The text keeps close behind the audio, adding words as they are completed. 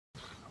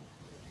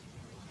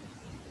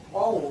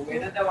ඔව්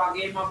වෙනද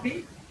වගේම අපි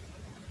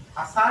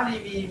අසාලි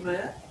වීම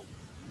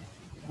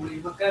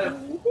මුලින්ම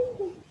කරමු.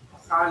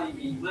 අසාලි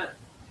වීම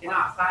එන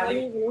අසාලි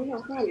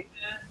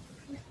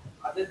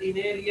අද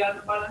දිනේ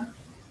ලියන්න බලන්න.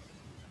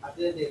 අද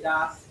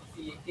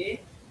 2021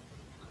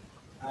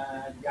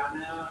 ජන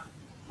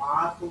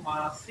මාර්තු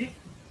මාසේ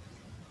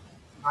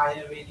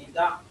 6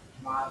 වෙනිදා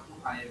මාර්තු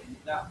 6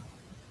 වෙනිදා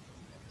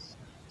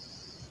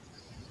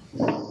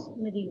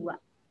මෙරිවා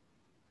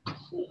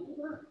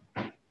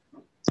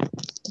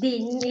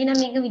දෙන්නේ නම්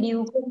මේක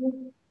වීඩියෝ කරමු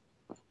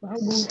බහු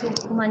බුතු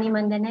කුමානි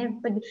මන්දනේ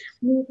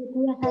මේක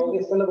කියලා ඔක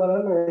ඉස්සෙල්ලා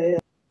බලන්න මේ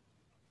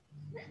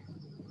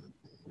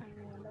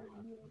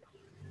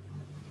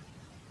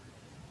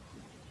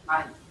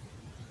හරි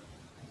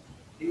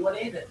ලියුව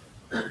නේද?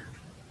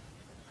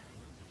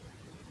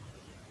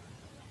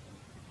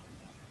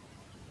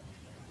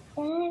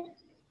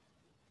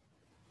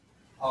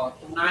 ඔව්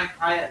 3යි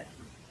 6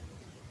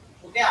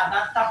 ඔකේ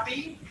අදත් අපි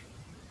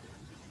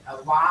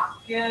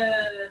වාක්‍ය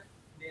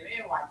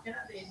නෙවෙයි වචන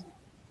දෙන්නේ.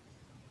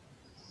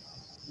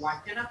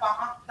 වචන පහක්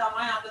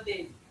තමයි අද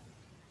දෙන්නේ.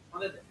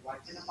 හොඳද?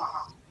 වචන පහක්.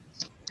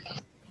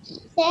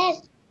 සර්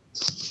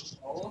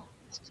ඔව්.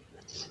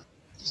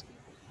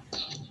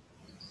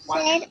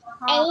 සර්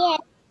අයියා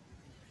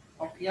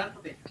ඔව් කියන්න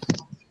පුතේ.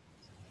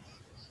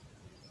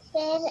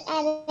 සර්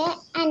අර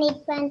අනිත්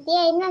පන්ති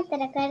අය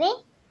නතර කරේ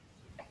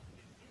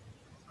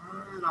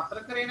නතර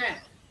කරේ නෑ.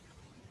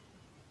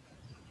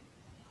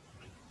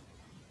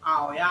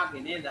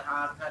 ඔයාගේ නේද?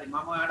 හරි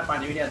මම ඔයාලට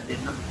පණිවිඩයක්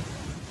දෙන්නම්.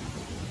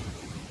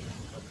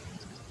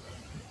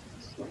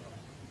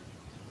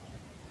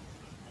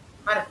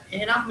 හරි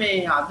එහෙනම්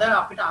මේ අද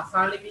අපිට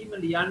අසාලි වීම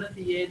ලියන්න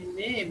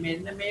තියෙන්නේ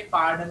මෙන්න මේ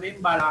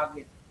පාඩමෙන්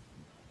බලාගෙන.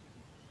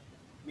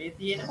 මේ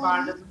තියෙන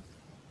පාඩම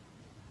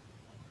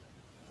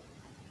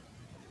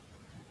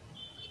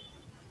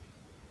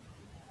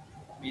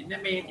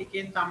මෙන්න මේ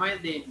ටිකෙන් තමයි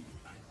දෙන්නේ.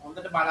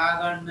 හොඳට බලා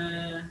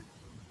ගන්න.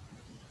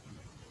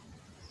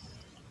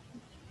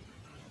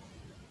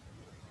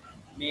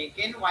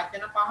 මේකෙන්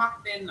වචන පහක්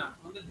දෙන්න.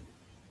 හොඳද?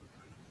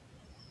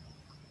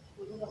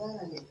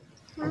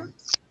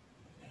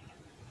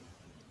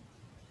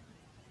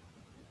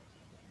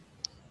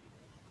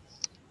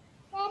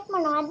 සර්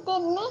මොනවද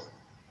දෙන්නේ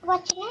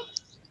වචන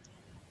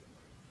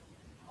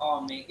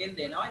මේකෙන්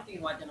දෙනවා ඉතින්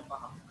වචන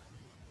පහක්.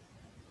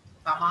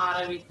 සමහර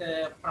විට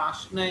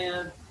ප්‍රශ්නය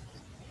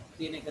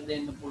කියන එක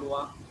දෙන්න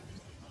පුළුවන්.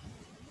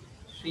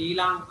 ශ්‍රී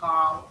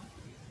ලංකාව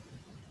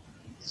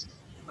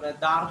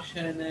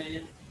ප්‍රදර්ශනය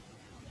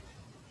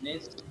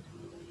නෙත්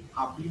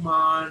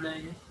අභිමානය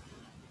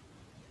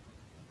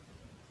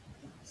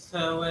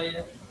උත්සවය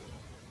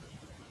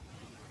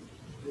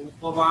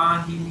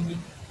රූපවාහිනී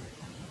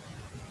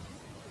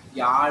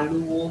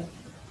යාළුවෝ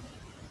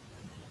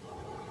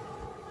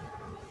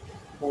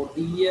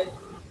පොඩිය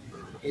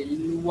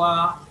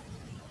එල්ලුවා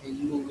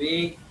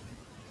එල්ලුවේ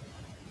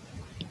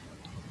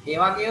ඒ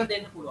වගේ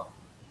දෙන්න පුළුවන්.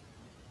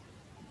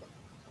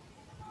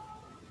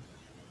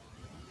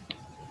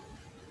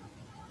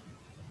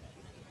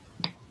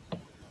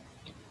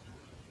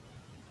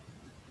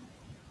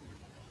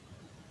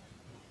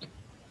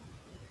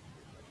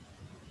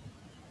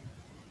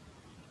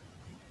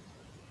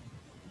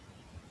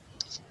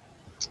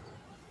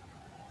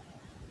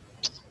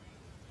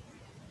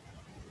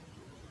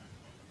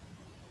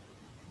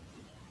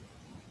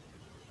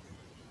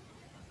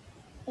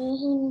 ඒ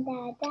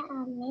හින්දාද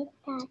අම්මේ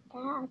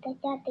තාත්තා අද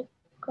ජාතික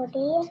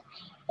කොඩිය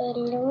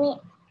එල්ලුවේ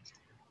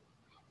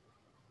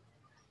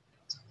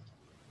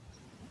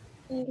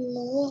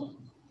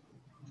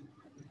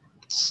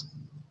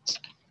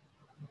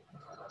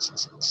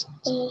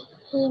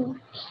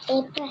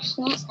ඒ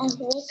ප්‍රශ්නේ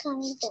අහුවේ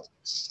කවුද?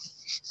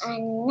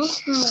 අන්න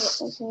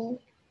හරි.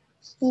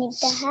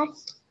 නිදහස්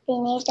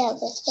දිනේ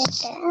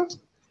දවසට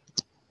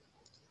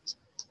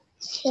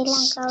ශ්‍රී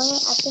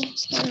ලංකාවේ අපි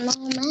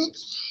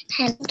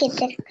හැම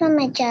ගෙදරකම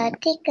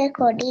ජාතික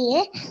කොඩිය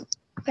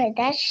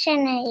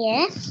ප්‍රදර්ශනය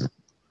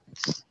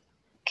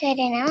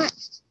කරනවා.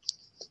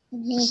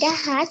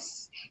 නිදහස්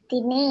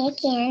දිනය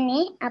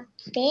කියන්නේ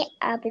අපේ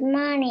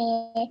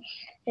අභිමානයේ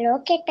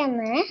ලෝකෙටම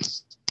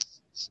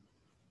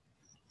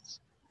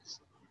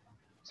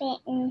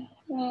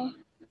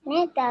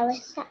පෙනෙන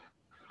දවසක්.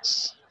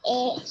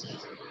 ඒ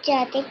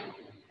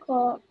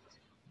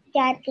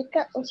ජාතික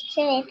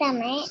උත්සවය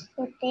තමයි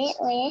පුතේ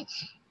ඔය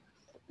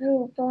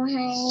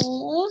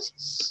රූපවාහිනියේ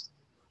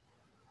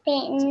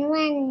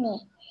පෙන්වන්නේ.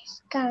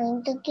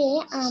 කවින්තුගේ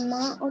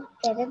අම්මා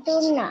උත්තර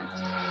දුන්නා.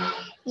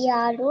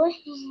 යාළුවෝ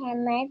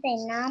හැම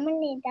දෙනාම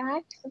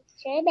නිදහස්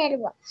උත්සවය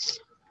බැලුවා.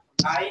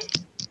 හරි.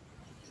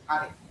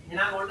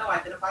 එහෙනම් ඔන්න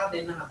වචන පහ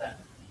දෙන්න හදන්න.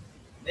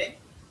 නේ?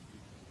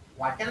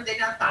 වචන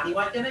දෙක තනි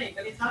වචන එක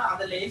නිසා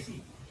අද ලේසි.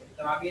 ඒක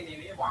වගේ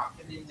නෙවෙයි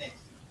වාක්‍ය දෙන්නේ.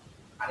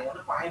 හරි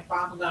ඔන්න පහෙන්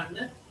පහම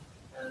ගන්න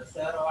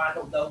සර්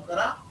ඔයාලට උදව්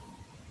කරා.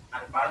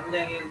 හරි බලමු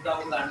දැන් ඒ උදව්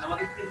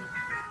ගන්නවද කියලා.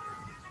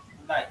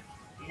 හොඳයි.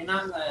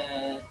 එහෙනම්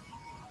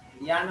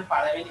ලියන්න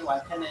පළවෙනි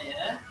වචනය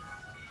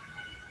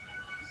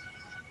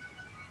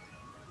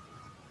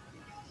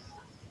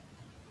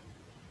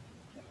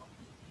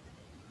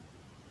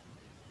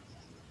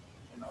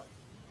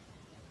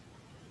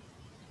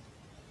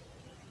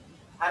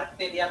හරි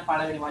තේරියන්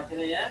පළවෙනි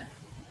වචනය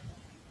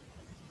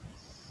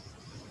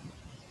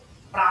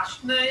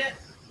ප්‍රශ්නය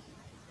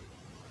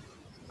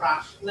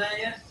ප්‍රශ්නය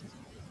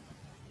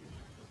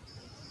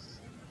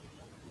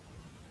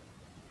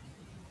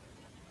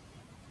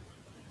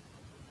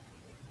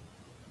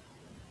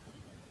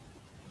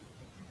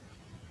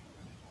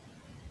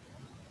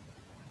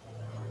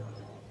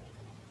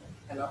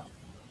hello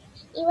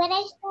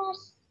ඉවරයි සර්.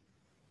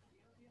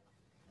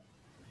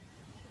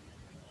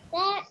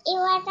 සර්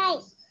ඉවරයි.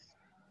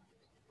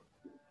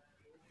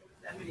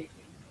 දැන් මේ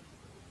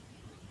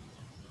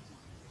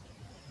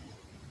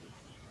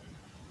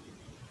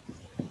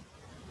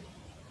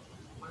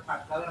මම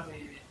කට් කරලා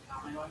මේ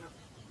නාමය වල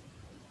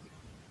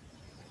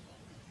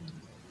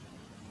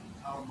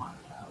ඔව් මම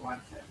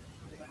WhatsApp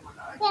එකට මට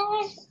ආයි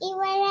සර්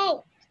ඉවරයි.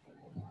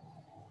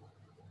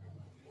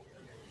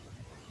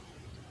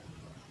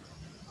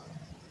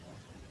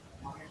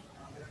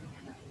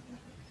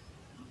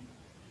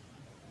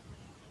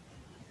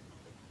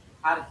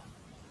 හරි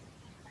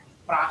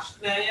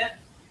ප්‍රශ්නය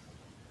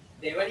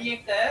දෙවැනි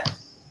එක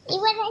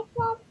ඉවරයි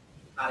සර්.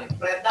 හරි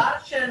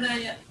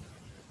ප්‍රදර්ශනය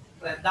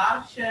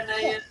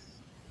ප්‍රදර්ශනය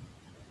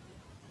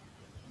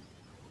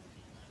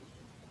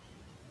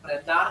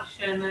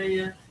ප්‍රදර්ශනය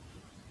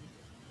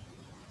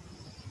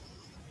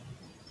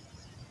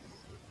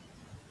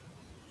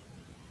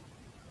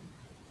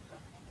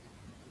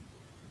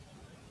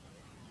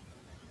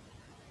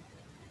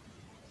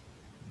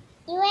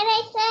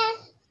ඉවරයි සර්.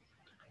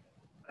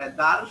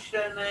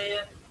 ප්‍රදර්ශනය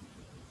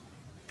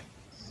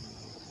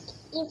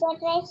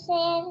ඉවරයි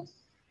සර්.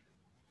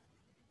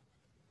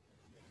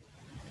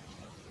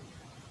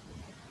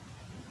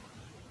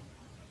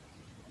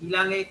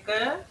 ඊළඟ එක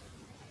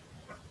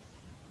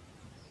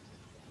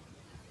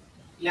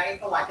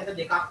වචන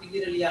දෙකක්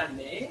විදිහට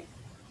ලියන්නේ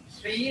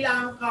ශ්‍රී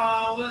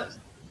ලංකාව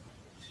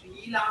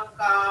ශ්‍රී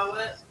ලංකාව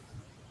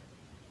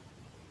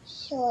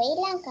ශ්‍රී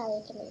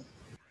ලංකාවේ කියලා.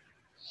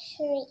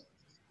 ශ්‍රී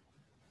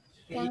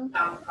ශ්‍රී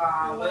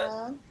ලංකාව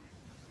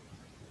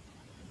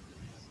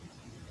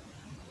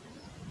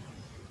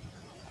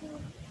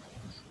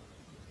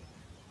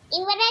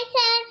ඉවරයි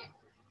සර්.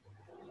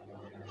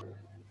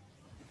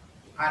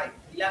 හරි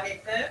ඊළඟ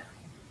එක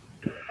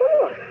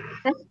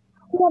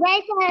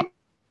ඉවරයි සර්.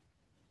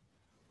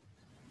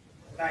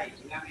 right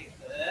ඊළඟ එක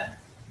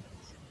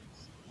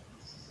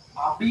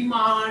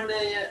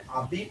අභිමානය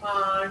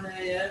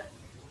අභිමානය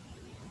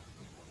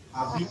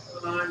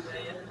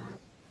අභිමානය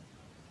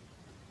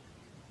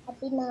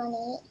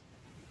අභිමානයේ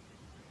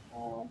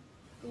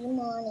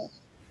අභිමානයේ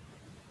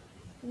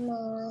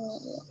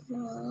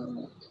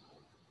මානයේ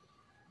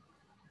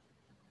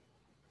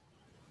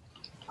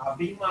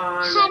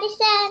අභිමාන හරි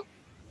සර්.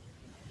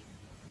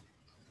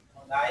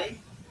 හොඳයි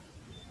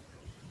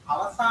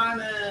අවසාන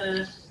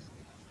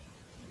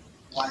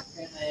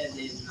වචනය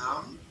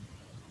දෙන්නම්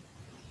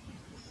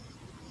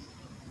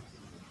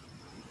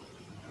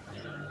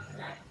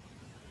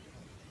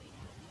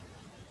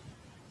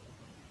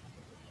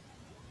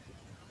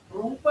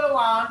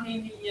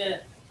රූපවාහිනිය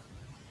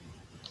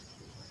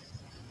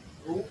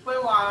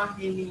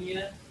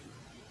රූපවාහිනිය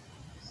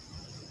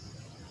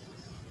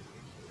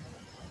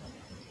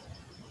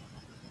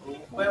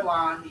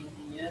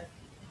රූපවාහිනිය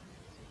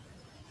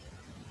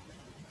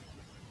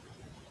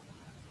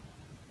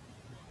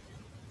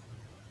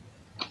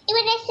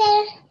ඉවරයි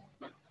සර්.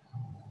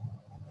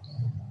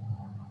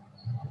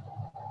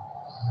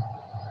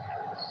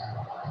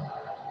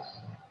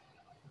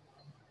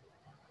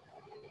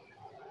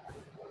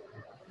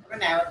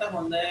 නැවත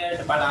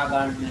හොඳට බලා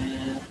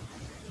ගන්න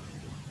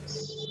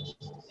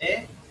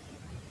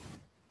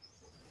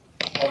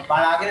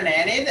බලාගෙන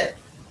නෑ නේද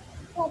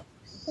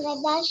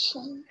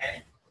ප්‍රදර්ශන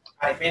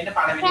හරි පෙන්න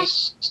පළවෙනි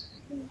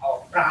ඔව්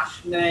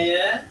ප්‍රශ්නය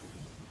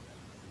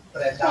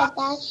ප්‍රදර්ශන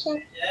ප්‍රදර්ශනය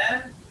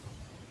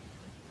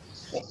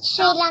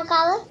ශ්‍රී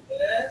ලංකාව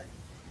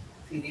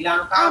ශ්‍රී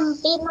ලංකාව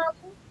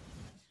අභිමානයේ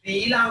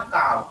ශ්‍රී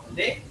ලංකාව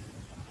නේ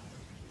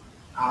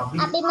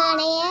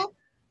අභිමානයේ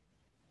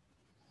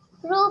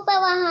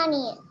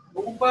රූපවාහිනිය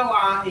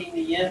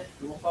රූපවාහිනිය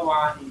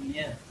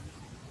රූපවාහිනිය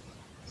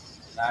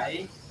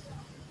right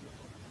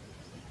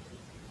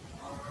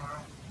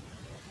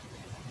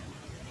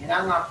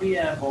එහෙනම් අපි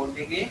බෝඩ්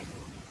එකේ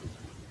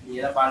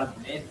ලියලා බලමු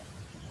නේද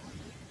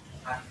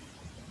හරි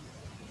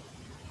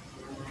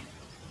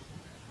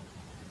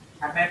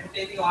හැබැයි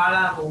පුතේ ඉතින්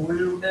ඔයාලා බෝඩ්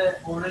උඩ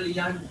ඕන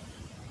ලියන්න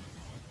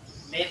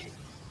මේ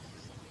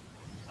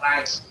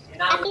right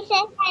එහෙනම් අපි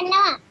සර්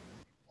කරනවා.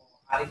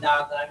 හරි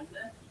දාගන්න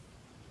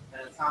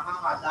සහ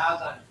හදා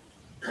ගන්න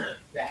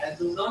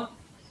වැරදුනොත්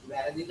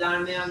වැරදි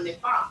දාන්න යන්න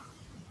එපා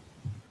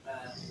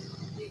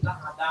ඒක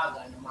හදා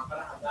ගන්න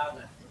මකලා හදා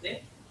ගන්න හොඳේ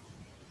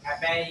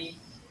හැබැයි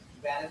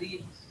වැරදි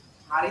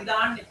හරි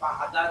දාන්න එපා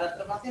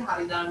හදාගත්ත පස්සේ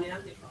හරි දාන්න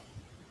යන්න එපා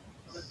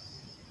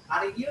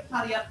හරි ගියොත්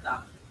හරියක්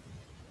දාන්න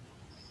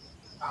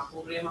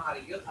සම්පූර්ණයෙන්ම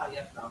හරි ගියොත්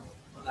හරියක් දාන්න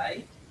හොඳයි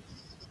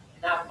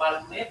එහෙනම්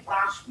බලමු මේ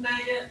ප්‍රශ්නය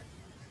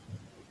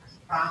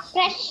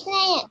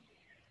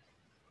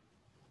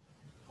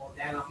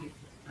දැන් අපි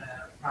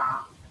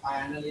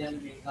පායන ලියන්න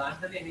මේ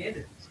ගන්නනේ නේද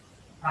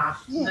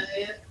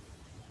ප්‍රශ්නය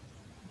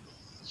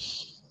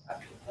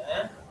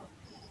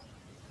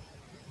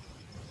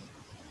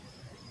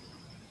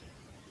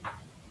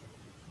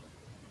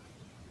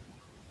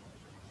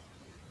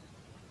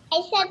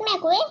Isaac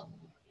McQueen.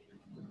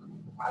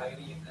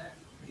 පළවෙනි එක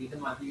ඊට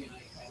මදි වෙන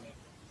එකයි.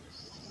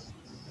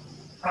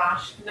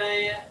 ප්‍රශ්නය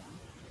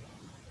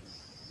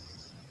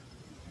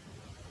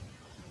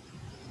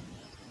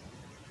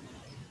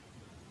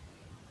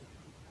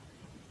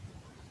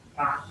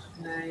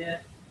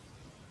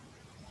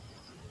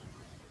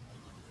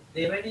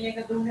දෙවෙනි එක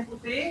දුන්නේ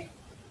පුතේ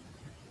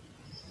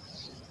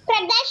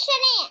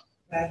ප්‍රදර්ශනය.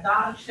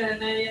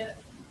 ප්‍රදර්ශනය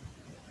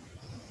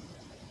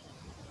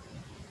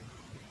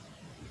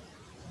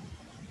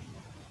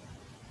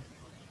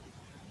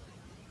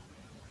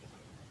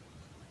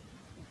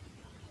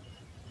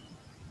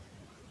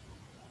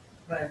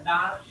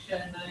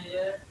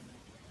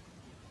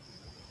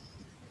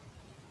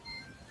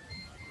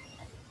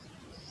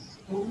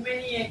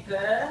තුන්වෙනි එක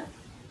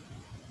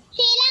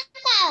ශ්‍රී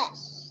ලංකාව.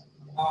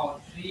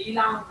 ශ්‍රී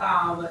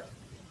ලංකාව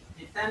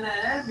එතන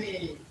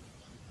මේ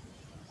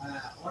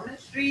ඔන්න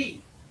ශ්‍රී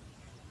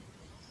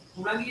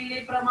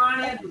තුලගිල්ලේ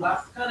ප්‍රමාණය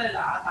දුරස්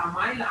කරලා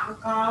තමයි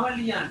ලංකාව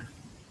ලියන්නේ.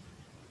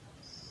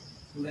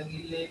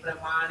 තුලගිල්ලේ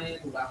ප්‍රමාණය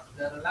දුරස්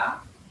කරලා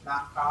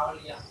ලංකාව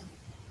ලියන්නේ.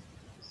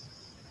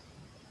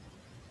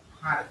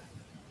 හරි.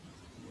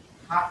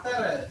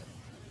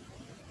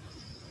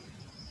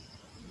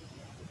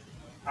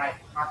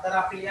 හතර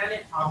අපි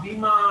ලියන්නේ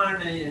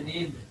අභිමානය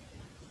නේද?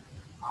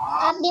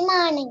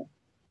 අභිමානය.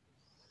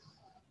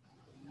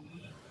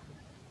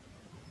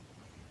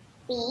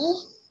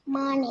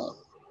 අභිමානය.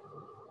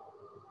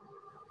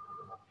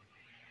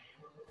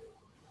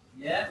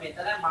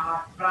 මෙතන මහා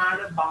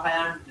ප්‍රාණ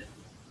භයන්ත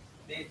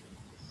මේ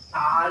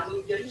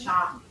තාලුජ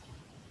ශයන්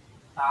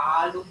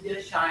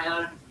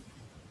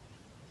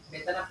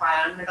මෙතන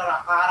පයන්නට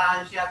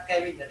රකාරාංශයක්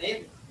ඇවිල්ලා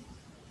නේද?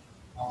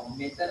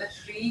 මෙතන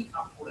ශ්‍රී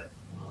අකුර.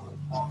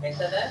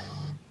 මෙතන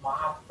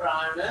මහා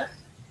ප්‍රාණ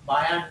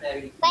භයන්ත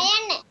ඇවිල්ලා.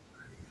 බයන්න.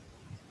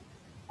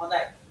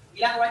 හොඳයි.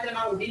 ඊළඟ වචනේ මම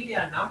උඩින්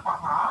ලියන්නම්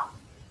 5.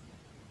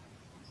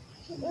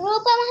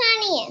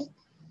 රූපවාහිනිය.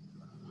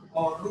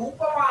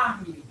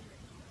 රූපවාහිනිය.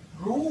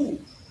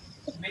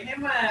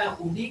 මෙහෙම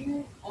උඩින්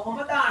කොහොම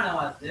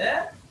දානවද?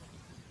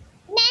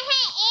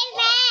 නැහැ ඒ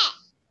රෑ.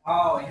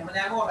 එහෙම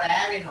දැම්මොත්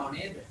රෑ වෙනව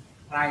නේද?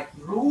 right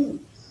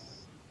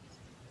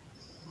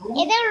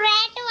ඒක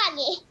රෑට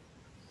වගේ.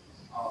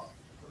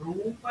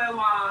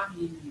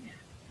 රූපවාහිනිය.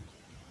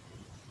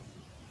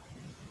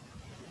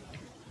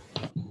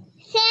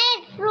 සර්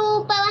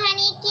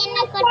රූපවාහිනිය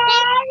කියනකොට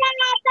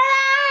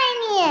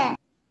රූපවාහිනිය.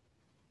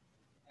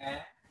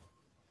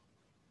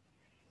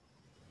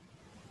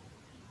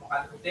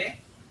 මොකක්ද පුතේ?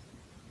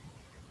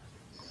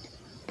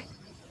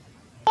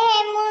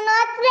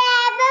 මුණොත්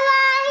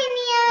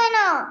රූපවාහිනිය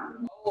වෙනවා.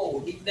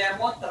 උඩින්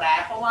දැම්මොත්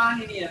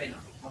රූපවාහිනිය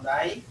වෙනවා.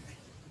 හොඳයි.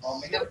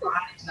 මෙන්න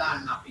පාණි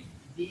දාන්න අපි.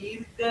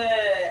 දීර්ඝ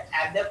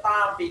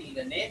ඇදපාපිල්ල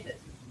නේද?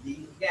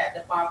 දීර්ඝ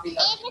ඇදපාපිල්ල.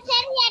 ඒක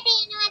සර් යට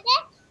එනවද?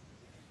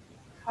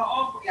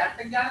 යට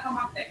ගියාම කමක්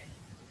නැහැ.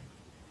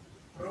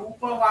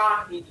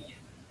 රූපවාහිනිය.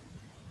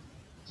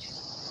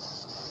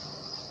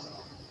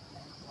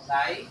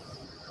 හොඳයි.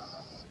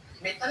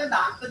 මෙතන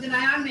දාන්තජ නයන්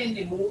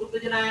එන්නේ මූර්තජ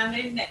නයන්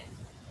එන්නේ නැහැ.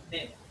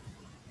 නේද?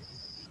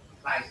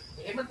 right.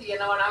 එහෙම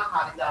තියෙනවා නම්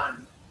හරි දාන්න.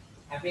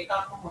 හැම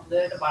එකක්ම හොඳට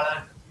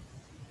බලන්න.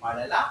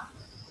 බලලා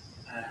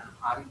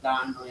හරි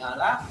දාන්න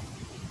ඔයාලා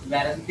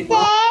වැරදි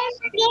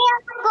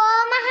තිබුණොත්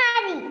කොහොම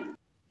හරි.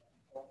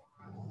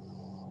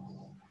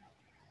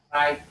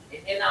 right.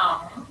 එහෙනම්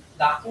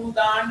ලකුණු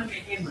දාන්න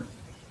මෙහෙම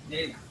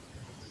නේද?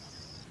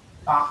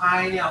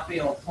 5යිනේ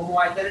අපේ ඔක්කොම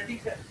වචන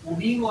ටික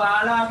උඩින්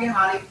ඔයාලාගේ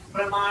හරි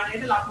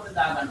ප්‍රමාණයට ලකුණු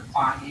දාගන්න.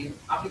 5න්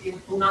අපි කියමු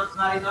 3ක්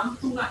හරි නම්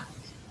 3යි.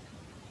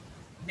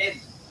 නේද?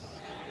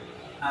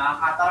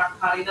 4ක්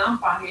හරි නම්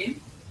 5න්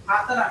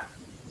 4ක්.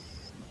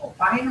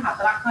 5න්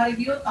 4ක් හරි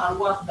ගියොත්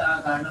අරුවක්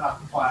දාගන්න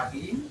රතු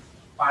පාටින්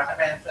පාට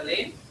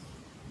පැන්සලෙන්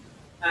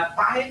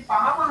 5න්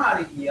 5ම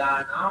හරි ගියා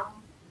නම්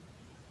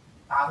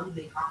තරු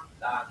දෙකක්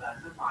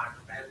දාගන්න පාට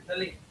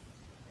පැන්සලෙන්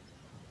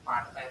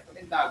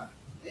දාගන්න.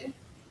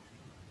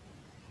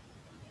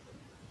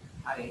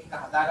 හරි ඒක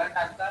හදාගන්න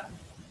අත්ත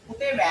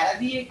පුතේ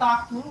වැරදි එකක්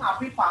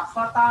අපි 5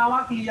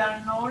 වතාවක්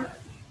ලියන්න ඕන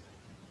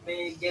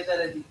මේ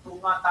ගෙදරදී 3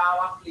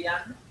 වතාවක්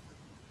ලියන්න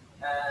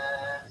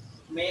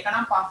මේක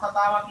නම් 5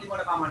 වතාවක්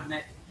ලියවට කමක්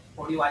නැහැ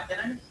පොඩි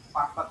වචනනේ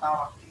 5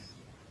 වතාවක්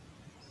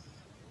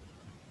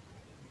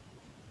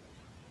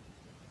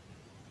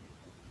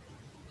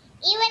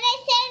ඉවරයි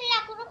සර්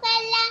ලකුණු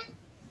කළා.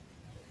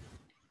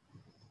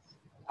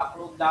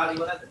 ලකුණු දාලා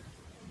ඉවරද?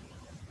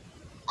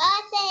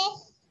 සර්.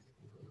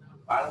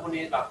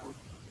 පළමුනේ ලකුණු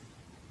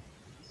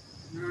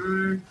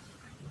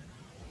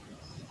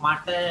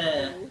මට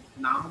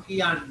නම්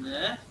කියන්න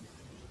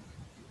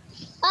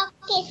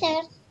ඕකේ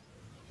සර්.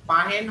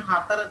 5න්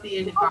 4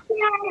 තියෙන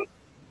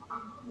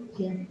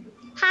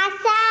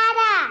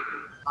හසාරා.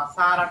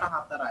 අසාරට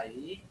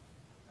 4යි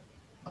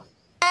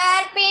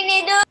සර්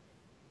පිනිදු.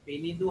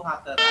 පිනිදු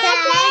 4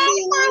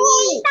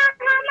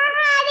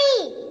 හරි.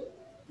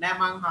 නෑ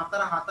මං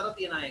 4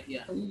 තියන අය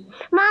කියන්නේ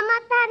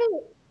මමත් හරි.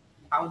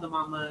 කවුද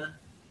මම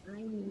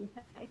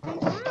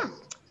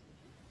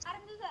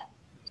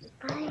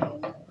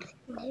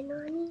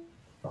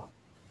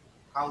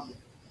කවුද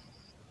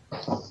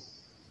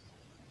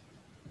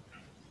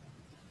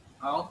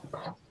ඔව්.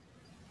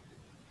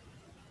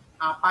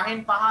 පහෙන්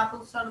පහත්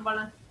උස්සන්න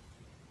බලන්න.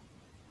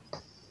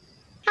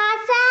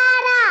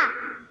 Hasara.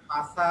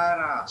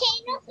 අසාරා,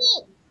 Chenuki.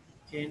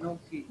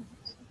 චෙනුකි,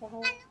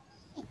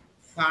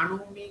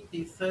 සනුමි,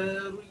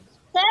 තිසරුයි,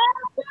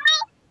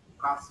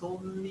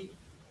 කසුන්නි,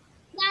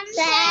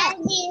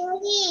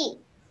 Sadiuhi.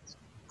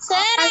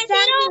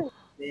 Sarasiru.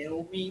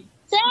 දෙව්මි,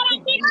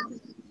 Sarasiru.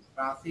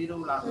 රසිරු,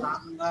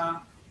 ලසංගා,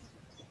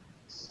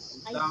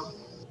 උදම්,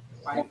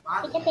 පයිපත්.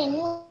 Kita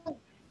pengen.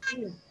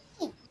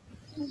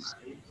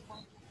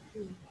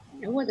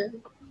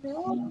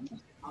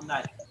 හොඳයි.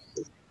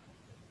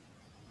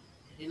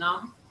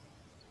 එහෙනම්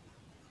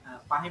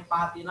පහෙන්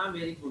පහ තියෙනවා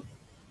very good.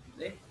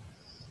 හරි.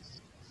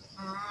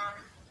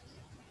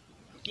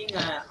 ඉතින්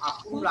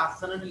අකුරු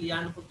ලස්සනට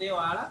ලියන්න පුතේ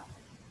ඔයාලා.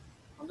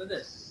 හොඳද?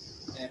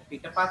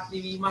 පිටපත්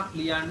ලිවීමක්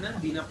ලියන්න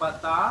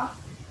දිනපතා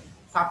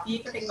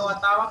සතියකට එක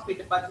වතාවක්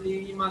පිටපත්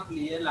ලිවීමක්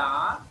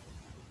ලියලා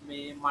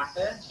මේ මට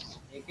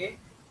ඒකේ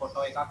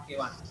ෆොටෝ එකක්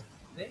එවන්න.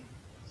 හරි?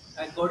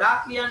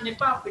 ගොඩාක් ලියන්න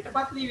එපා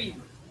පිටපත් ලිවීම.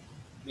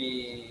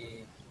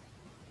 මේ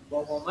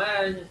බොහොම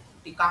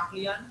ටිකක්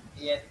ලියන්න.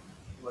 ඒ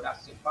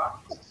ගොඩක් එපා.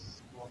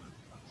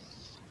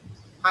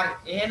 හරි.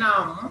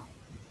 එහෙනම්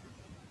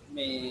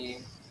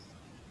මේ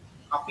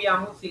අපි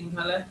යමු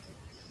සිංහල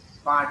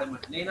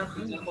පාඩමට. නේනම්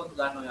සිංහල පොත්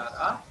ගන්න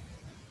ඔයාලා.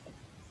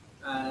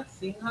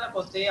 සිංහල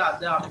පොතේ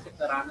අද අපිට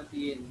කරන්න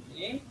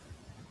තියෙන්නේ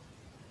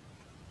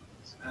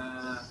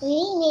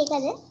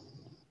මේකද?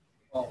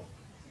 ඔව්.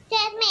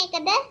 සර්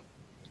මේකද?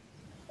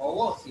 ඔව්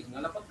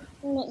සිංහල පොත.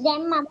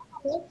 දැන් මම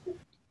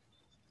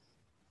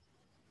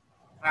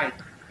right.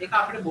 ඒක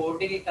අපිට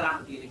බෝඩ් එකේ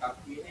කරන්න තියෙන එකක්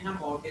තියෙන. එහෙනම්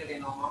බෝඩ් එකට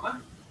එනවා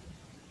මම.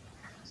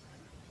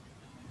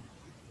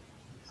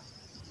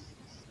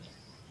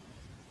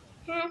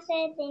 හා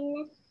සර්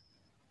දෙන්න.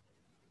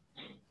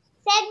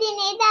 සර්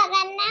දිනේ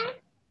දාගන්නම්.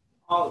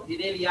 ඔව්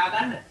දිනේ ලියා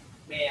ගන්න.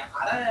 මේ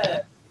අර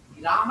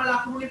විරාම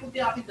ලකුණුනේ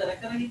පුතේ අපි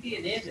කර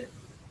හිටියේ නේද?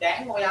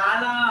 දැන්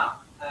ඔයාලා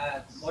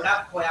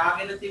ගොඩක්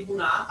හොයාගෙන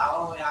තිබුණා, තව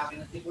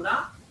හොයාගෙන තිබුණා.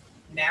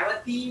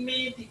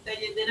 නැවතීමේ තිත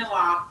යෙදෙන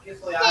වාක්‍ය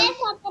සොයා සර්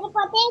සතර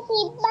පොතේ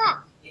තිබ්බා.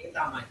 ඒක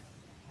තමයි.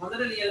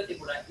 හොඳට ලියලා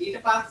තිබුණා. ඊට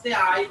පස්සේ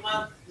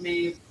ආයිමත්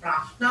මේ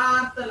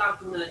ප්‍රශ්නාර්ථ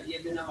ලකුණ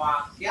යෙදෙන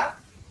වාක්‍යයක්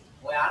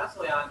ඔයාලා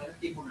සොයාගෙන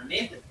තිබුණා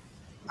නේද?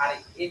 හරි.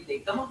 ඒ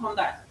දෙකම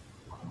හොඳයි.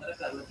 හොඳට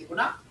කරලා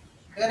තිබුණා.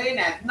 කරේ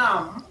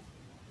නැත්නම්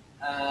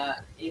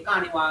ඒක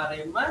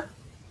අනිවාර්යයෙන්ම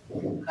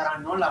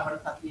කරන්න ඕන ලබන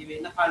සතියේ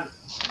වෙන්න කලින්.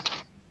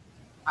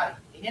 හරි.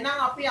 එහෙනම්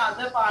අපි අද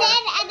පාඩම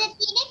සර් අද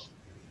තියෙන්නේ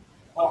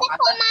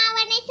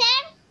කොමාවනේ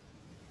සර්.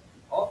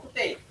 ඔව්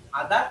පුතේ.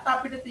 අදත්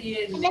අපිට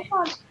තියෙන්නේ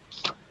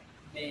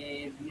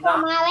මේ විරාම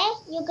කොමාවේ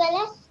යුගල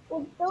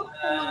උඩු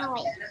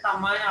කොමාවේ. එන්න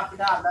තමයි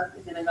අපිට අදත්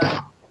ඉගෙන ගන්න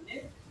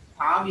ඕනේ.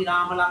 තා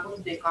විරාම ලකුණු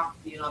දෙකක්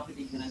තියෙනවා අපිට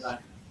ඉගෙන ගන්න.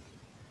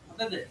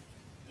 මොකද?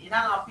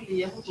 එහෙනම් අපි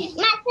ලියමු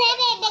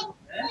මසරේ දෙක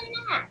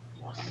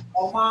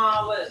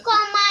කොමාව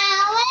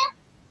කොමාව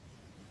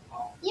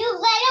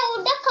යුගල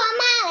උඩ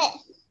කොමාව.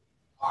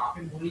 අපි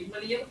මුලින්ම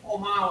ලියමු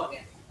කොමාව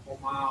ගැන.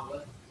 කොමාව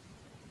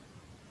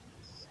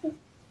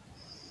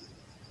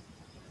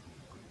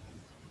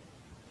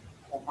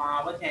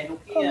කොමාව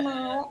තැනුකිය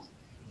කොමාව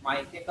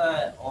මයික් එක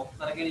ඔෆ්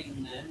කරගෙන ඉන්න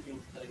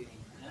මියුට් කරගෙන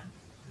ඉන්න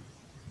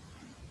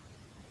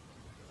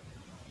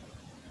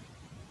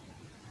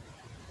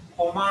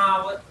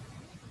කොමාව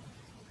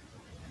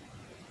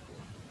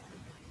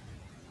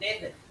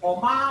නේද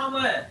කොමාව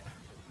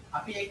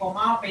අපි මේ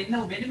කොමාව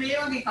පෙන්නමු මෙන්න මේ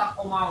වගේ එකක්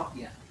කොමාව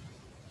කියන්නේ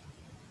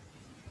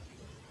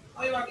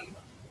ඔය වගේ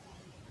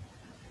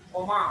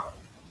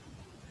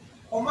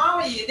කොමාව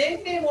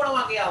යෙදෙන්නේ මොන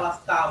වගේ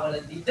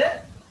අවස්ථාවලදීද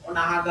ඔන්න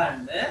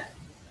අහගන්න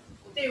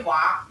උතේ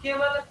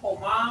වාක්‍යවල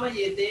කොමාව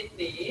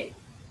යෙදෙන්නේ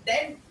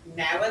දැන්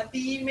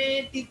නැවතීමේ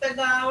තිත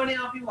ගාවනේ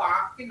අපි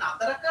වාක්‍ය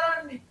නතර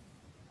කරන්නේ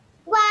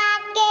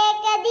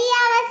වාක්‍යයකදී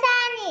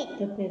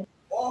අවසානයේ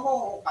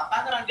ඕහෝ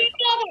කතා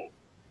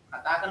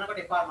කරනකොට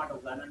එපා මට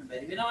උගන්නන්න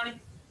බැරි වෙනවනේ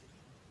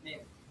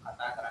නේද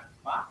කතා කරන්න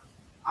එපා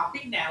අපි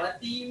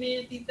නැවතීමේ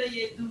තිත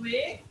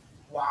යෙදුවේ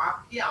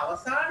වාක්‍ය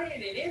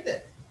අවසානයේනේ නේද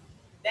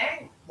දැන්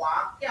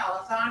වාක්‍ය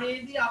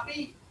අවසානයේදී අපි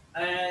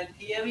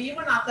කියවීම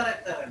නතර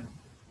කරනවා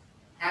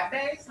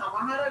හැබැයි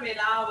සමහර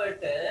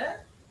වෙලාවට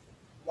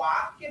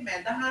වාක්‍ය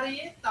මැද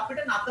හරියෙත් අපිට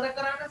නතර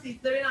කරන්න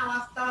සිද්ධ වෙන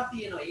අවස්ථා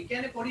තියෙනවා. ඒ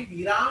කියන්නේ පොඩි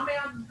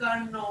විරාමයක්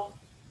ගන්නෝ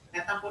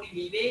නැත්නම් පොඩි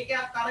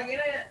විවේකයක්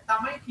අරගෙන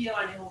තමයි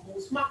කියවන්නේ.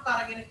 හුස්මක්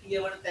අරගෙන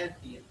කියවන තැන්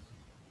තියෙනවා.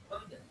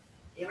 හරිද?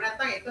 එහෙම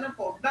නැත්නම් එතන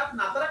පොඩ්ඩක්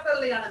නතර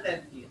කරලා යන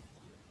තැන් තියෙනවා.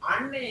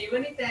 අන්න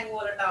එවැනි තැන්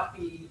වලට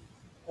අපි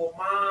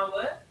කොමාව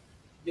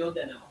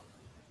යොදනවා.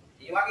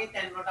 ඒ වගේ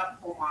තැන් වලට අපි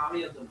කොමාව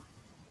යොදනවා.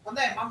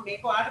 හොඳයි මම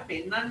මේක ඔයාලට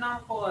පෙන්නන්නම්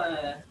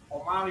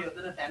කොමාව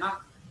යොදන තැනක්.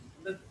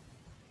 හොඳද?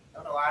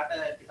 ඒකට ඔයාලට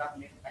ටිකක්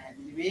මේක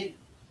පැහැදිලි වෙයි.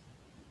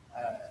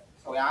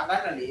 සොයා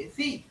ගන්න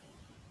ලේසි.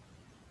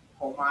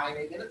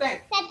 කොමාවේ යෙදෙන තැන්.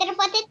 සතර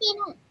පොතේ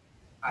තියෙනවා.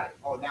 හරි.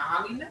 ඔව් දැන්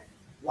අහන් ඉන්න.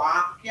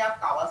 වාක්‍යයක්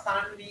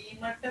අවසන්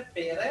වීමට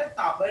පෙර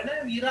තබන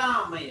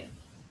විරාමය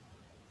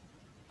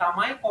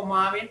තමයි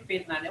කොමාවෙන්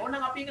පෙන්නන්නේ.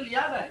 ඕනනම් අපි ඒක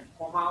ලියාගන්න.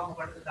 කොමාව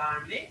මොකටද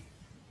දාන්නේ?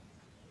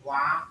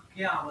 වාක්‍ය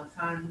වාක්‍ය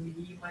අවසන්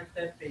වීමට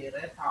පෙර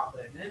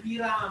තබන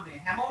විරාමය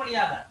හැමෝම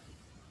ලියා ගන්න.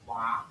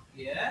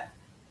 වාක්‍ය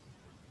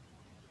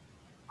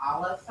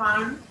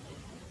අවසන්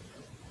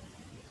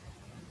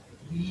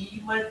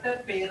වීමට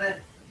පෙර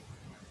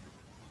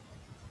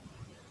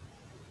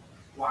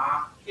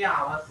වාක්‍ය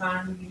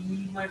අවසන්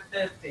වීමට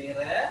පෙර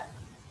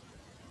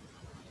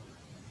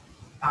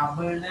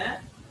තබන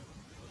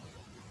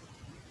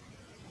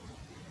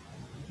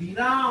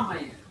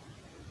විරාමය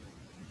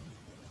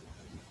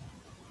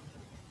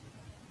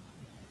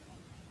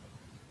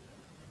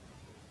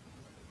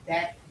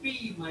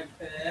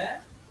දැක්වීමට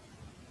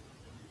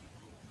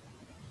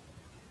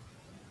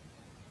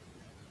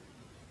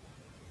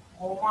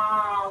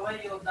කොමාව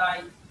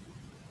යොදයි.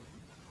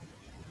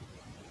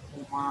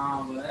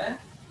 කොමාව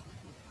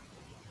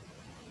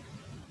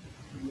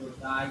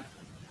යොදයි.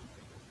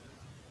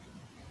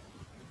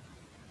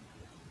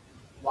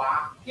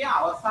 වාක්‍ය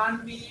අවසන්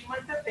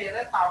වීමට පෙර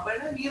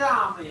තබන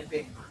විරාමය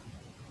පෙන්වන්න.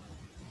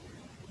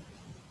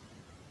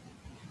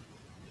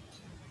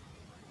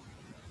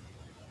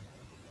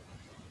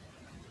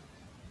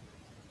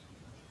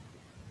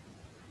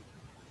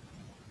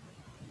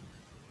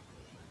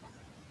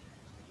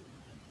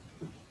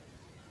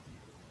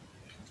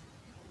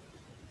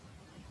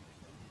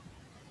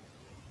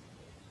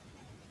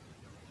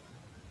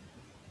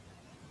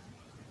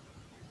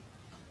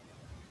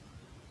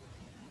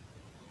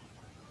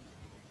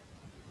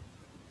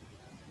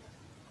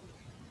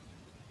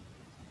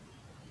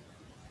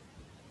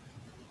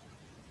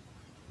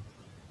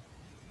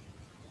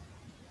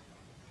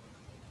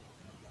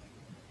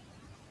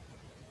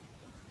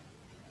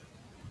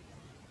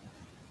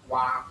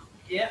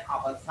 වාක්‍ය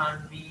අවසන්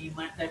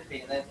වීමට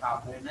පෙර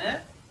තබන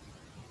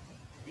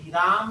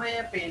විරාමය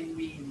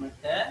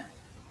පෙන්වීමට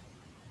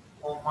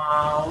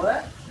කොමාව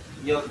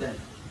යොදන.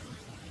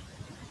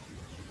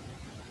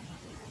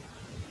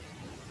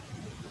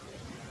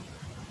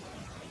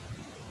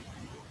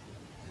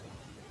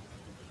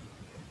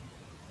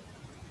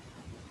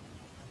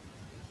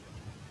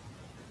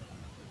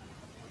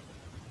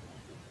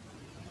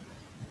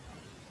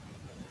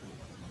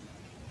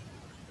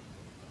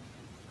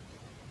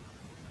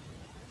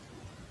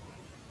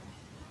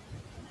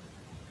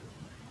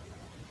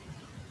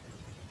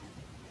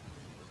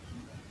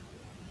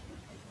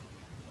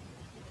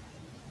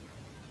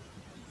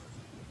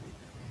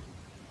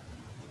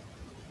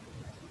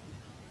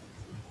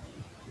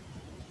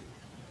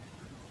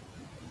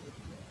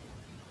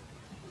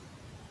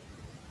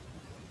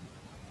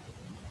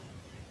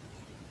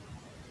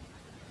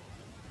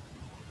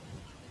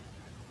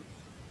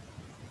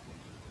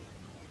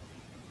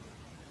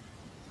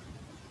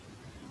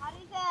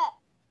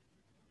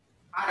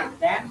 හරි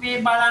දැන් මේ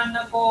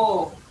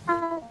බලන්නකෝ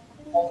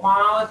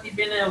කොමාව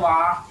තිබෙන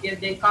වාක්‍ය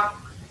දෙකක්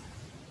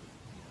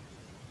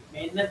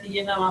මෙන්න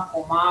තියෙනවා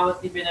කොමාව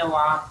තිබෙන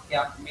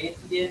වාක්‍යයක් මේ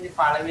තියෙන්නේ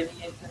පළවෙනි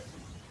එක.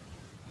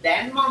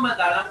 දැන් මම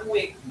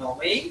දලමුවෙක්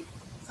නොවේ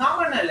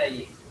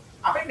සමනලයේ.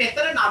 අපි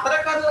මෙතන නතර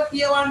කරලා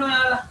කියවන්න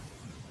ඔයාලා.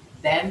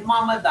 දැන්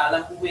මම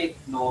දලමුවෙක්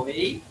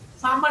නොවේ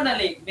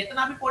සමනලයේ. මෙතන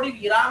අපි පොඩි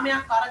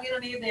විරාමයක් අරගෙන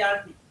නේද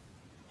යන්නේ.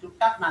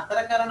 චුට්ටක් නතර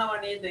කරනව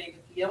නේද ඒක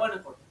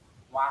කියවනකොට.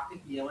 වාක්‍ය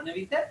කියවන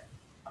විට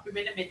අපි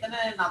මෙන්න මෙතන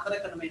නතර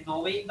කරන මේ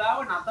නොවේ ගාව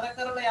නතර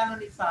කරලා යන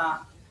නිසා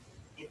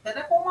එතන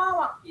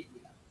කොමාවක්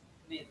කියනවා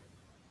නේද?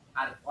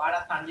 හරි.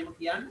 ඔයාලා සංයම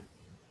කියන්න.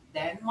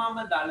 දැන් මම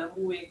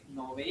දලමුවෙක්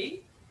නොවේ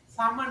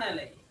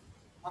සමනලයේ.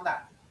 හොඳයි.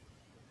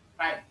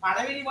 right.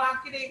 පළවෙනි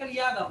වාක්‍යෙට ඒක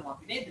ලියා ගමු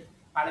අපි නේද?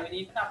 පළවෙනි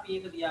එකට අපි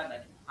ඒක ලියා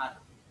ගනිමු. හරි.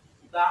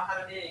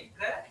 උදාහරණය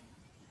 1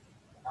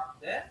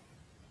 මොකක්ද?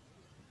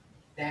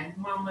 දැන්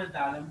මම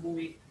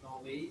දලමුවෙක්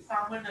නොවේ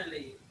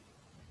සමනලයේ.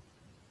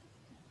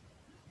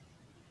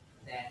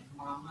 දැන්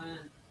මම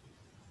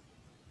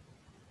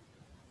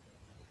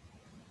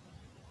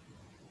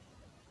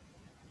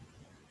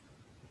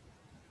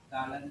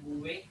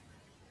දලමුවෙක්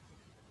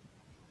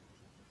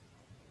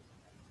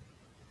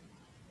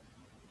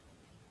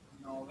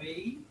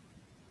නොවේ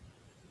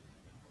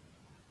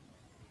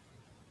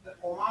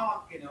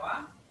කොමාවක් එනවා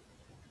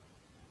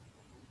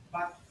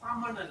බස්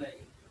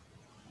සමනලයේ.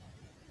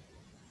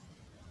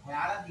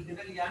 ඔයාලා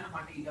දිගට ලියන්න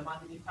මට ඉඩ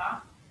මදි නිසා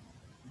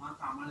මම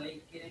සමනලයේ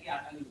කියන එක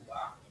යට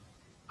ලිව්වා.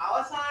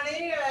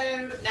 අවසානයේ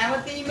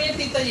නැවතීමේ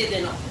තිත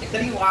යෙදෙනවා.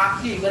 එතනින්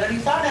වාක්‍ය ඉවර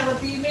නිසා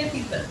නැවතීමේ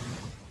තිත.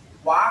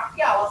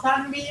 වාක්‍ය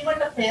අවසන්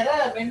වීමට පෙර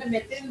මෙන්න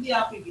මෙතෙන්දී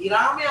අපි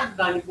විරාමයක්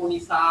ගනිපු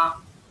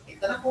නිසා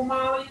එතන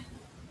කොමාවයි.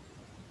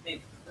 මේ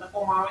එතන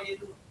කොමාවයි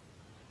දුක.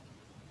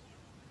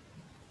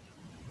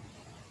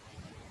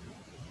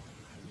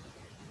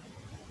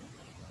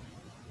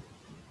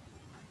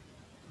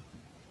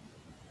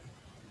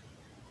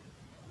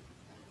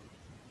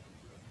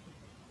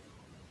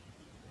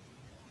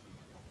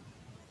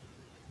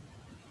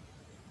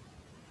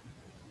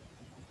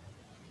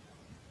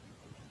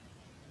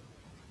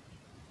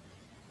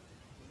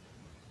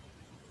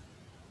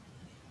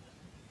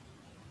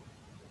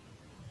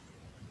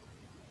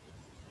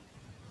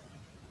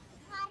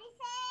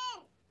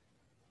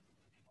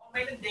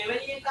 මේක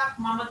දෙවෙනි එකක්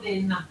මම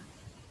දෙන්නම්.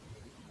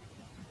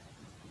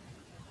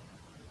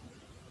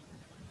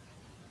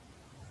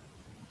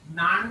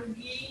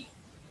 නංගි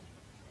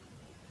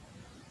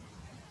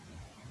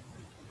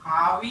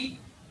කාවි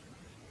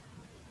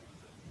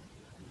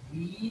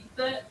ගීත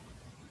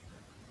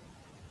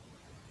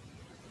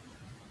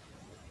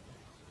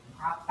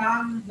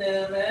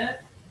කතන්දර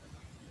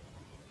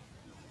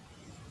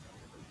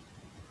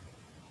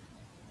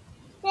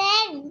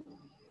සර්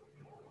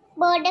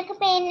බෝඩ් එක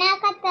පේන්න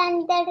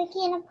කතන්දර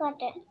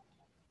කියනකොට.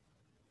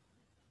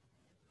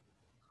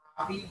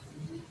 කවි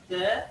ගීත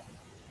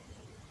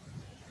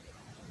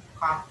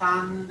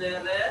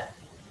කතන්දර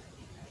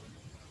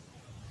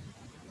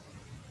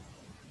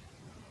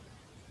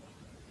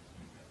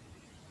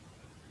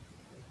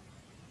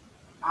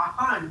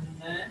අහන්න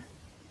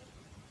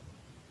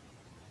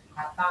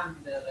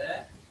කතන්දර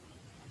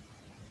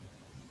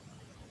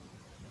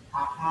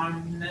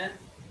අහන්න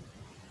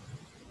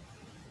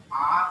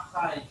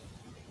ආසයි.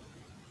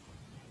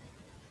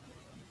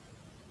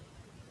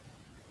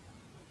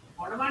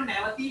 ඔන්න මම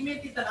නැවතීමේ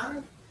තිත නම්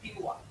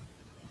තිබුවා.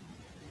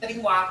 ඉතින්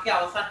වාක්‍ය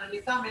අවසන්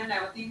නිසා මම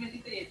නැවතීමේ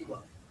තිත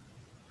හේතුවා.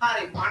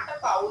 හරි මට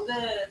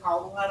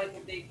කවුරු හරි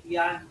පුතේ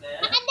කියන්න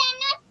මම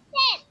දන්නවා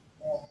සර්.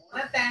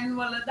 මොන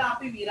තැන්වලද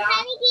අපි විරාම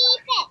කවි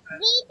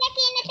ගීත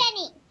කියන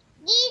තැනි.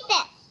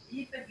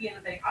 ගීත කියන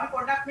තැන අපි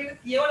පොඩ්ඩක් මේක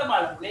කියවලා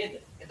බලමු නේද?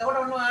 එතකොට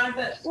ඔන්න ඔයාලට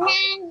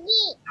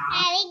නංගි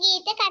කවි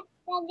ගීත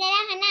කතන්දර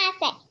අහන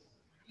ආසයි.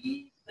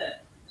 ගීත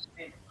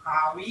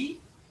කවි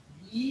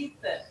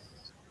ගීත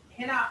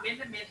එහෙනම්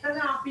මෙන්න මෙතන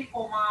අපි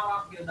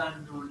කොමාවක්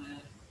යොදන්න ඕන.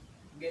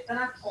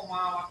 මෙතනත්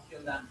කොමාවක්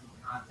යොදන්න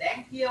ඕන. දැන්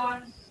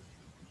කියවන්න.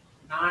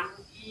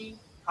 නංගි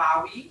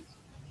කවි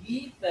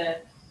ගීත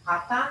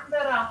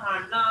කතන්දර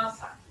අහන්න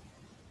ආසයි.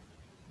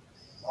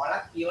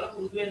 ඔයාලා කියවලා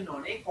පුරුදු වෙන්න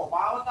ඕනේ.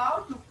 කොමාව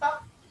තාම චුට්ටක්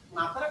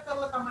නතර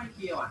කරලා තමයි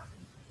කියවන්නේ.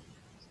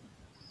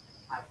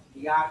 හරි.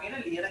 ලියාගෙන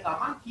ලියන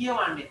ගමන්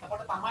කියවන්නේ.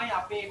 එතකොට තමයි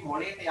අපේ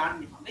මොළයට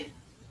යන්නේ. හොඳයි.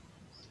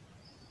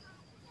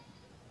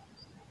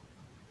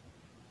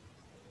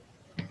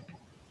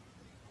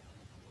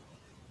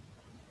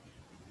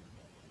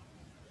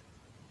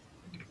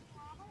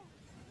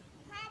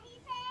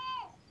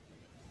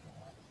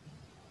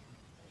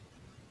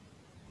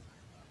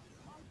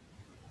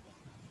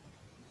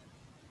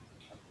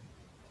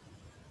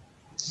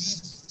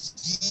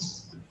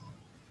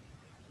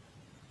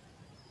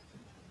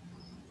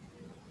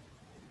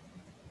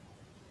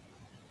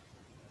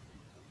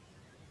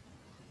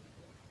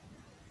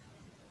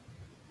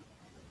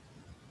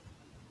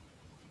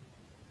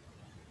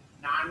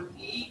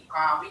 නංගි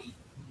කවි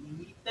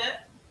ගීත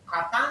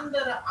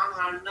කතන්දර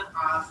අහන්න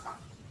ආසයි.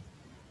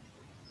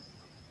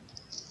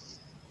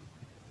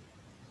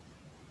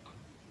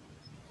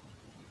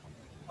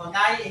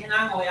 හොඳයි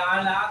එහෙනම්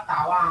ඔයාලා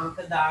තව අංක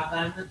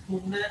දාගන්න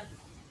 3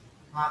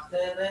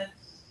 4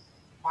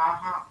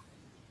 5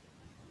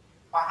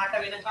 පහට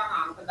වෙනකන්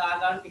අංක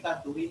දාගන්න ටිකක්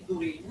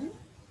දුරින්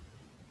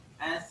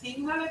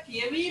සිංහල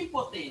කියවීම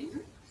පොතෙන්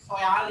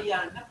සොයා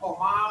ලියන්න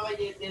කොමාව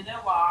යෙදෙන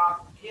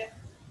වාක්‍ය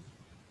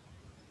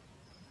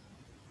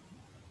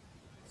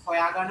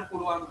සොයා ගන්න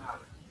පුළුවන්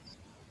නේද?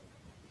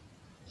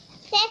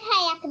 සර්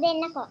 6ක්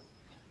දෙන්නකෝ.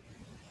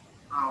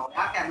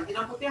 ඔයා කැමති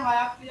නම් පුතේ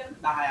 6ක් ලියන්න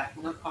 10ක්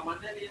වුණත්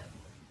කමන්නේ ලියන්න.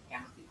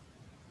 කැමති.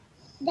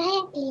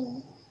 10ක් ලියන්න.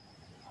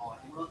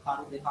 එහෙනම්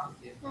කරු දෙකක්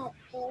ලියන්න.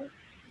 7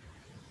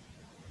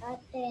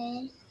 8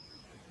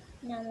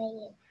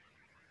 9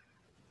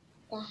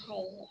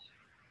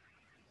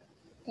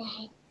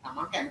 10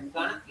 තමන් කැමති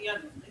ගානක්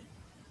කියන්නේ.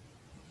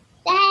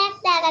 10ක්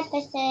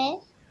දාගත්තා සර්.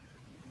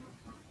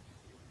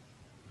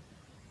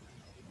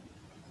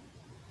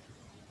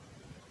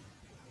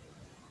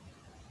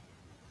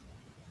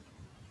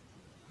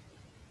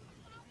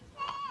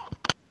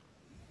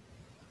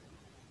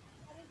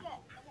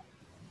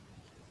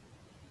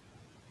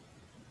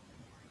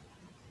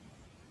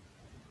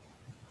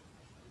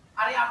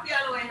 හරි අපි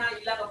යනවා එහෙනම්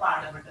ඊළඟ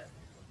පාඩමට.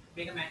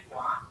 මේක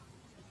මැක්කුවා.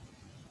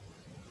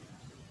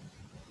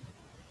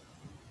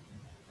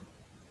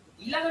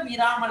 ඊළඟ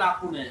විරාම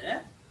ලකුණ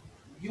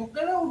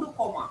යුගල උඩු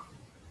කොමා.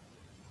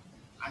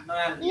 අන්න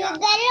ඔයාලා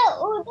යුගල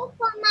උඩු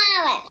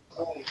කොමාව.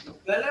 ඔව්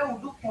යුගල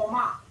උඩු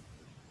කොමා.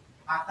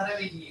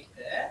 හතරවෙනි එක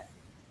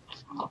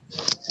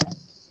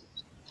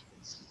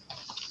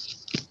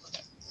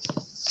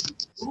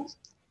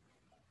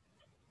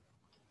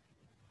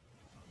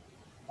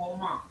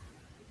කොමා.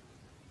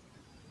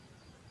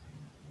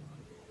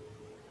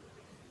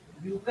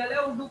 යුගල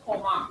උඩු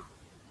කොමා.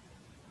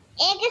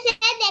 ඒක සර්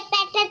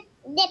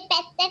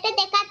දෙපැත්තට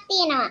දෙකක්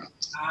තියෙනවා.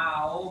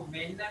 ඔව්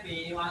මෙන්න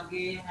මේ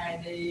වගේ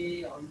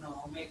හැඩේ ඔන්න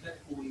ඔහොම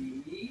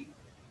එකකුයි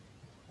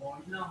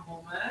ඔන්න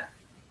ඔහොම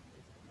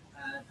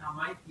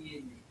තමයි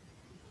තියෙන්නේ.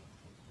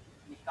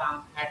 නිකන්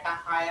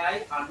 66යි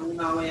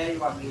 99යි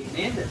වගේ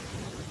නේද?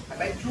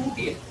 හැබැයි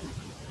චූටිය.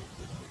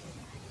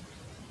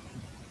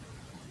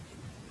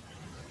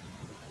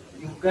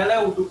 යුගල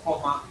උඩු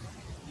කොමා.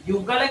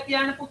 යුගල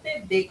කියන්නේ පුතේ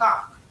දෙකක්.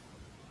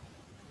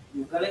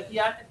 යුගල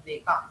කියන්නේ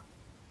දෙකක්.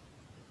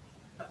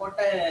 එතකොට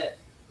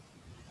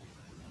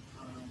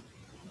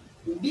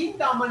උඩින්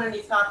දමන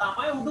නිසා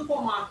තමයි උඩු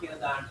කොමා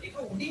කියලා දාන්නේ. ඒක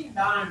උඩින්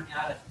දාන්නේ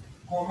අර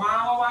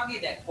කොමාව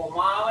වගේ දැන්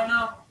කොමාව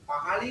නම්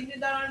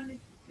පහළින් දාන්නේ.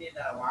 නේද?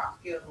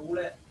 වාක්‍ය රූල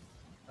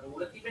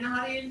තිබෙන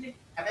හරියන්නේ.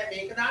 හැබැයි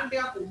මේක දාන්න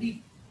ටිකක් උඩින්.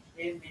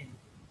 මේ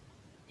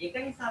ඒක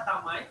නිසා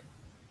තමයි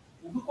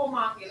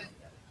උඩුකොමා කියලා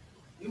කියන්නේ.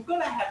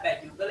 යුගල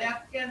හැබැයි යුගලයක්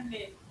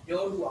කියන්නේ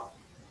ජෝඩුවක්.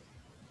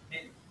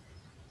 නේද?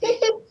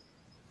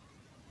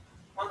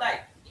 හොඳයි.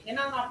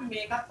 එහෙනම් අපි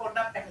මේකත්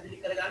පොඩ්ඩක් පැහැදිලි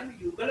කරගන්න.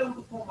 යුගල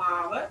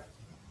උඩුකොමාව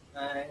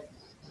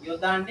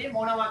යොදන්නේ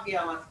මොන වගේ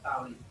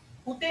අවස්ථාවලද?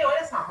 පුතේ ඔය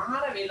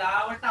සමහර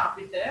වෙලාවට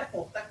අපිට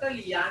පොතක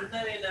ලියන්න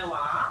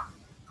වෙනවා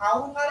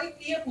කවුරු හරි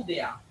කියපු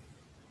දෙයක්.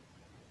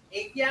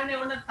 ඒ කියන්නේ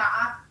ඔන්න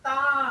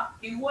තාත්තා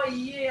කිව්වා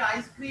ඊයේ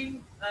අයිස්ක්‍රීම්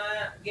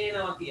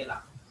ගේනවා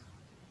කියලා.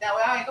 දැන්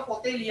ඔයා ඒක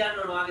පොතේ ලියන්න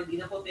ඕන. ඔයාගේ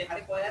දින පොතේ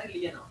හරි කොහේ හරි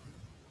ලියනවා.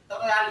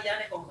 එතකොට ඔයා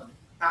ලියන්නේ කොහොමද?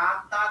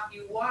 තාත්තා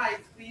කිව්වා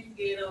අයිස්ක්‍රීම්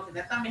ගේනවා.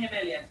 නැත්නම් මෙහෙම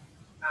ලියන්නේ.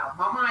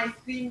 මම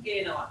අයිස්ක්‍රීම්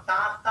ගේනවා.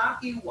 තාත්තා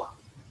කිව්වා.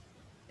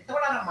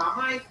 එතකොට අර මම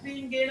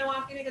අයිස්ක්‍රීම්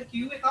ගේනවා කියන එක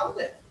කිව්වේ කවුද?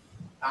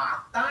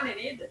 තාත්තානේ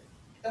නේද?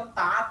 එතකොට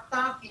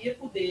තාත්තා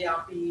කියපු දේ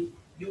අපි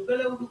යුගල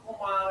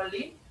උඩුකොමා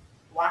වලින්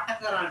වට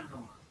කරන්න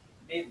ඕන.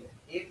 නේද?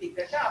 ඒ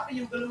ටිකට අපි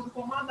යුගල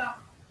උඩුකොමා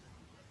දාමු.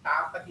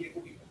 තාත්තා කියපු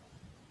ටික.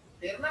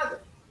 තේරුණාද?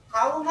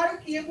 කවුරු හරි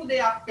කියපු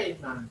දෙයක්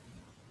පෙන්නන්න.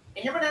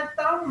 එහෙම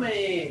නැත්නම්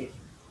මේ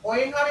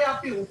කොහෙන් හරි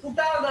අපි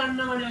උපුටා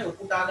ගන්නවනේ.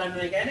 උපුටා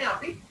ගන්නවා කියන්නේ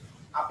අපි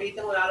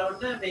හිතමු ඔයාලා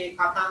ඔන්න මේ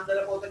කතන්දර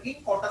පොතකින්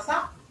කොටසක්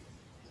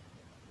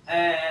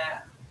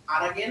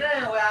අරගෙන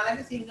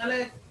ඔයාලගේ සිංහල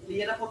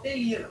ලියන පොතේ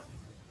ලියනවා.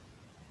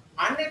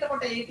 අන්න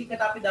එතකොට ඒ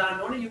ටිකට අපි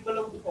දාන්න ඕනේ යුගල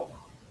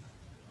උඩුකොමා.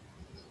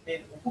 මේ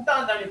උපුටා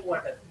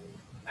ගන්නකොට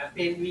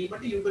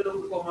පෙන්වීමට යුගල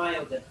උඩුකොමා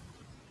යොදන්න.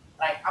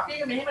 right අපි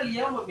ඒක මෙහෙම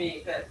ලියමු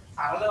මේක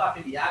සරලව අපි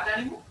ලියා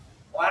ගනිමු.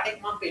 ඔයාලට ඒක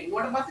මම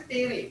පෙන්නුවට පස්සේ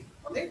තේරෙයි.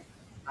 හොඳේ?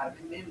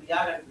 හරි මෙහෙම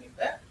ලියා ගන්න මේක.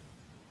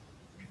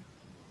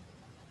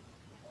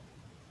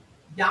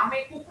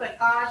 යමෙකු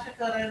ප්‍රකාශ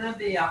කරන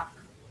දෙයක්.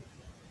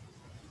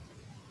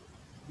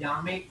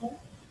 යමෙකු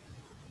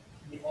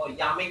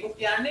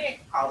කියන්නේ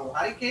කවුරු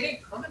හරි කෙනෙක්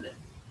හොඳද?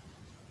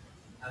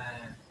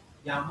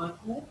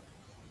 යමකු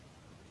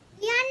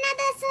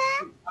කියන්නද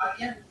සර්?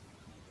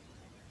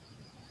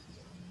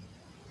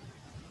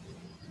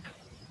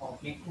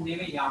 මේකු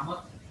නෙවෙයි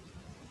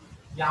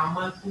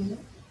යමකු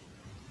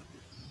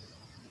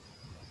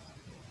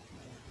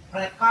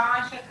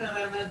ප්‍රකාශ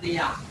කරන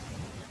දෙයක්.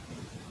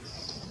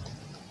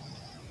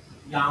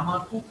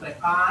 යමකු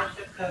ප්‍රකාශ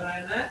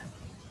කරන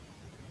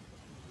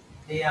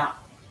දෙයක්.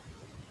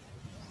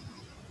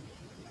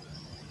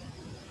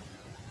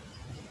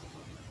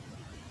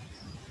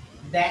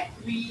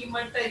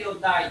 දැක්වීමට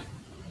යොදයි.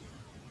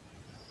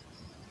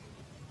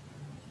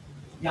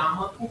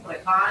 යමකු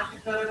ප්‍රකාශ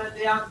කරන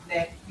දෙයක්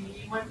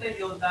දැක්වීමට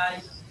යොදයි.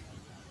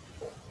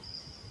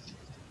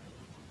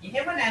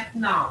 එහෙම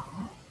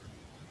නැත්නම්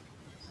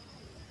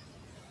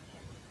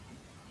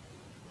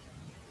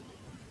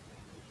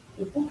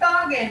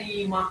උපුටා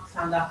ගැනීමක්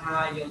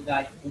සඳහා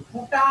යොදයි.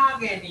 උපුටා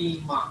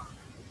ගැනීමක්.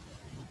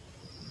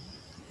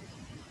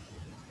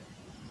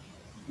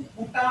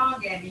 උපුටා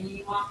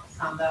ගැනීමක්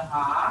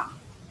සඳහා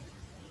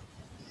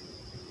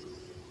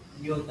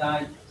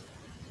යොදයි.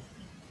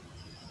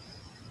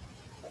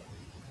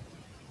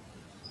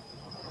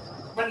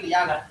 මම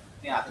ලියා ගන්න.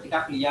 මේ අත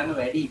ටිකක් ලියන්න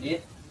වැඩි නේ.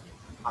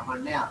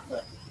 අමන්නේ අත.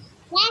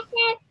 Yes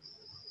sir.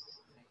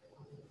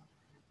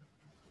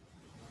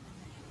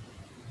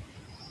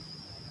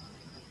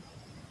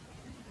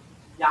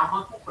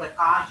 යමකු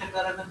ප්‍රකාශ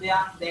කරන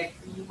දෙයක්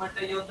දැක්වීමට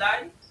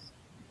යොදයි.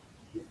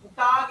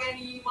 උපුටා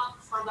ගැනීමක්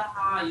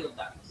සඳහා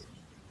යොදයි.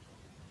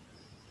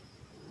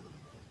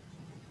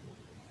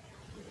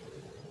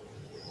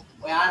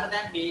 ඔයාලට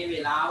දැන් මේ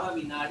වෙලාව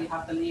විනාඩි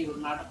 40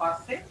 වුණාට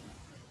පස්සේ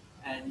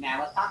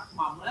නැවතත්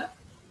මම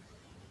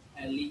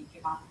ලින්ක්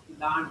එකක්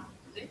දානවා.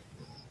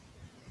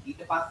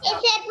 ඊට පස්සේ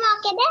එක්සෙට්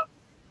මොකද?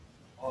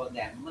 ඔව්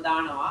දැන්ම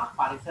දානවා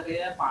පරිසරය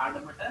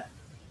පාඩමට.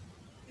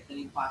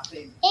 එතනින්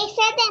පස්සේ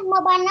එක්සෙට් එම්ම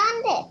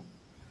බලන්නද?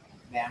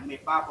 දැන්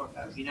මෙපා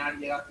පොඩ්ඩක්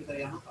විනාඩි 2ක් විතර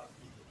යනවා.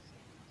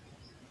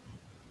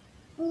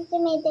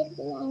 මේ දෙක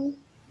කියන්නේ.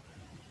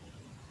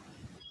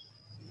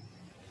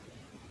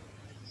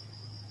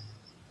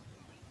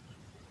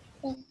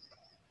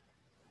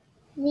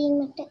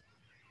 වීමට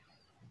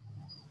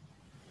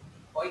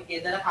ඔය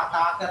ගෙදර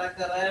කතා කර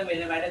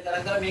වෙන වැඩ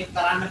කර මේක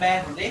කරන්න බෑ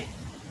නේද?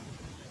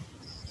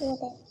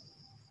 ඒකද?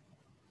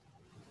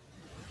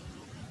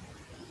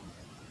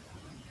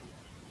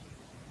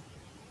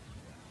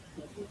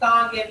 උපුටා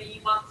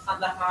ගැනීමක්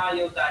සඳහා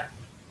යොදයි.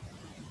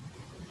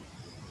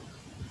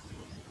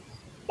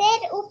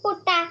 සර්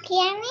උපුටා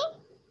කියන්නේ?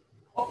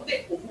 ඔකේ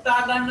උපුටා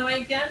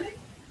ගන්නවයි කියන්නේ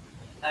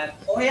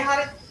කොහේ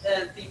හරි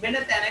තිබෙන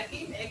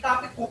තැනකින් ඒක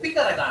අපි කොපි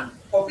කරගන්න.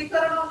 කොපි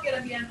කරනවා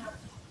කියලා කියන්නේ.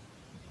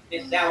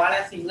 දැන්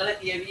ඔයාලා සිංහල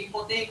කියවීම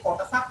පොතේ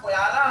කොටසක්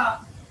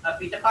ඔයාලා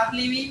පිටපත්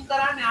ලිවීම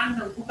කරන්නේ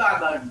අන්න උපුටා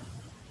ගන්න.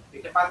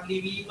 පිටපත්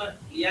ලිවීම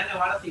කියන්නේ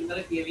ඔයාලා සිංහල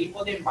කියවීම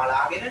පොතෙන්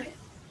බලාගෙනනේ.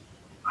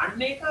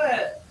 අන්න ඒක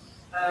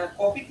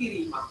කොපි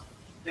කිරීමක්.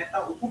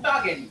 නැත්නම් උපුටා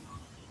ගැනීම.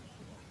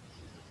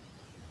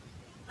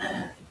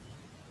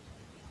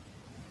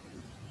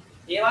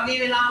 ඒ වගේ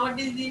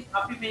වෙලාවකදී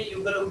අපි මේ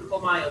යුගල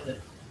උඩුකොමා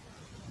යොදනවා.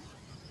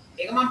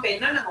 ඒක මම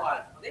පෙන්නන්නම්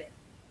ඔයාලට. හොඳේ?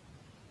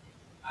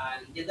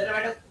 ගෙදර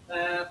වැඩ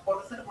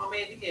කොටසට මම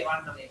ඒක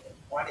එවන්න මේක.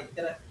 ඔයාලට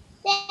ඉතර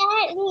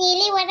සර්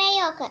නීලි වරයි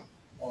ඕක.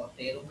 ඔව්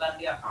තේරුම් ගන්න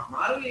ටිකක්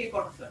අමාරුයි මේ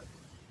කොටස.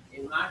 ඒ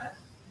වුණාට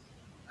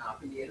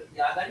අපි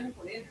ලියාගන්නේ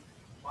කොහේද?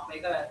 මම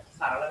මේක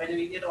සරල වෙන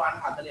විදිහට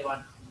ඔයාලට හදලා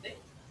එවන්න. හොඳේ.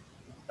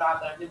 උත්සාහ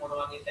ගන්න මොන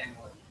වගේ තැන්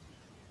වලද?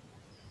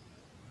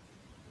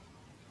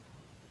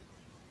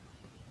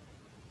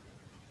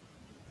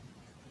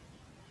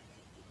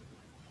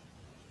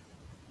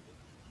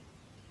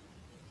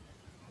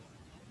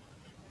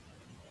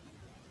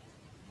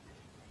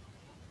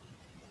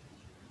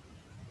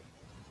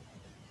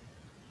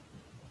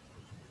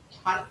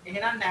 හරි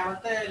එහෙනම්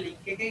නැවත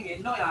ලින්ක් එකෙන්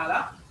එන්න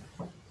ඔයාලා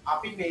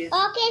අපි මේ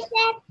ඕකේ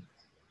සර්.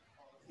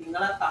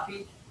 සිංහලත් අපි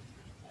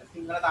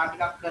සිංහල තා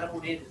ටිකක් කරමු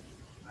නේද?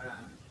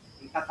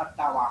 එකක්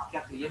අත්තා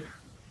වාක්‍යයක් ලියමු.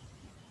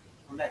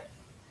 හොඳයි.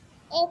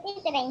 ඒක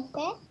විතරයි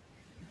සර්.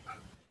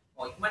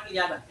 ඔය ඉක්මනට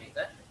ලියාගන්න මේක.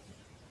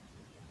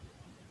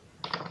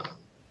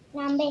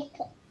 නම්බර්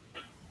 1.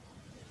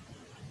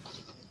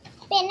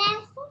 පෙන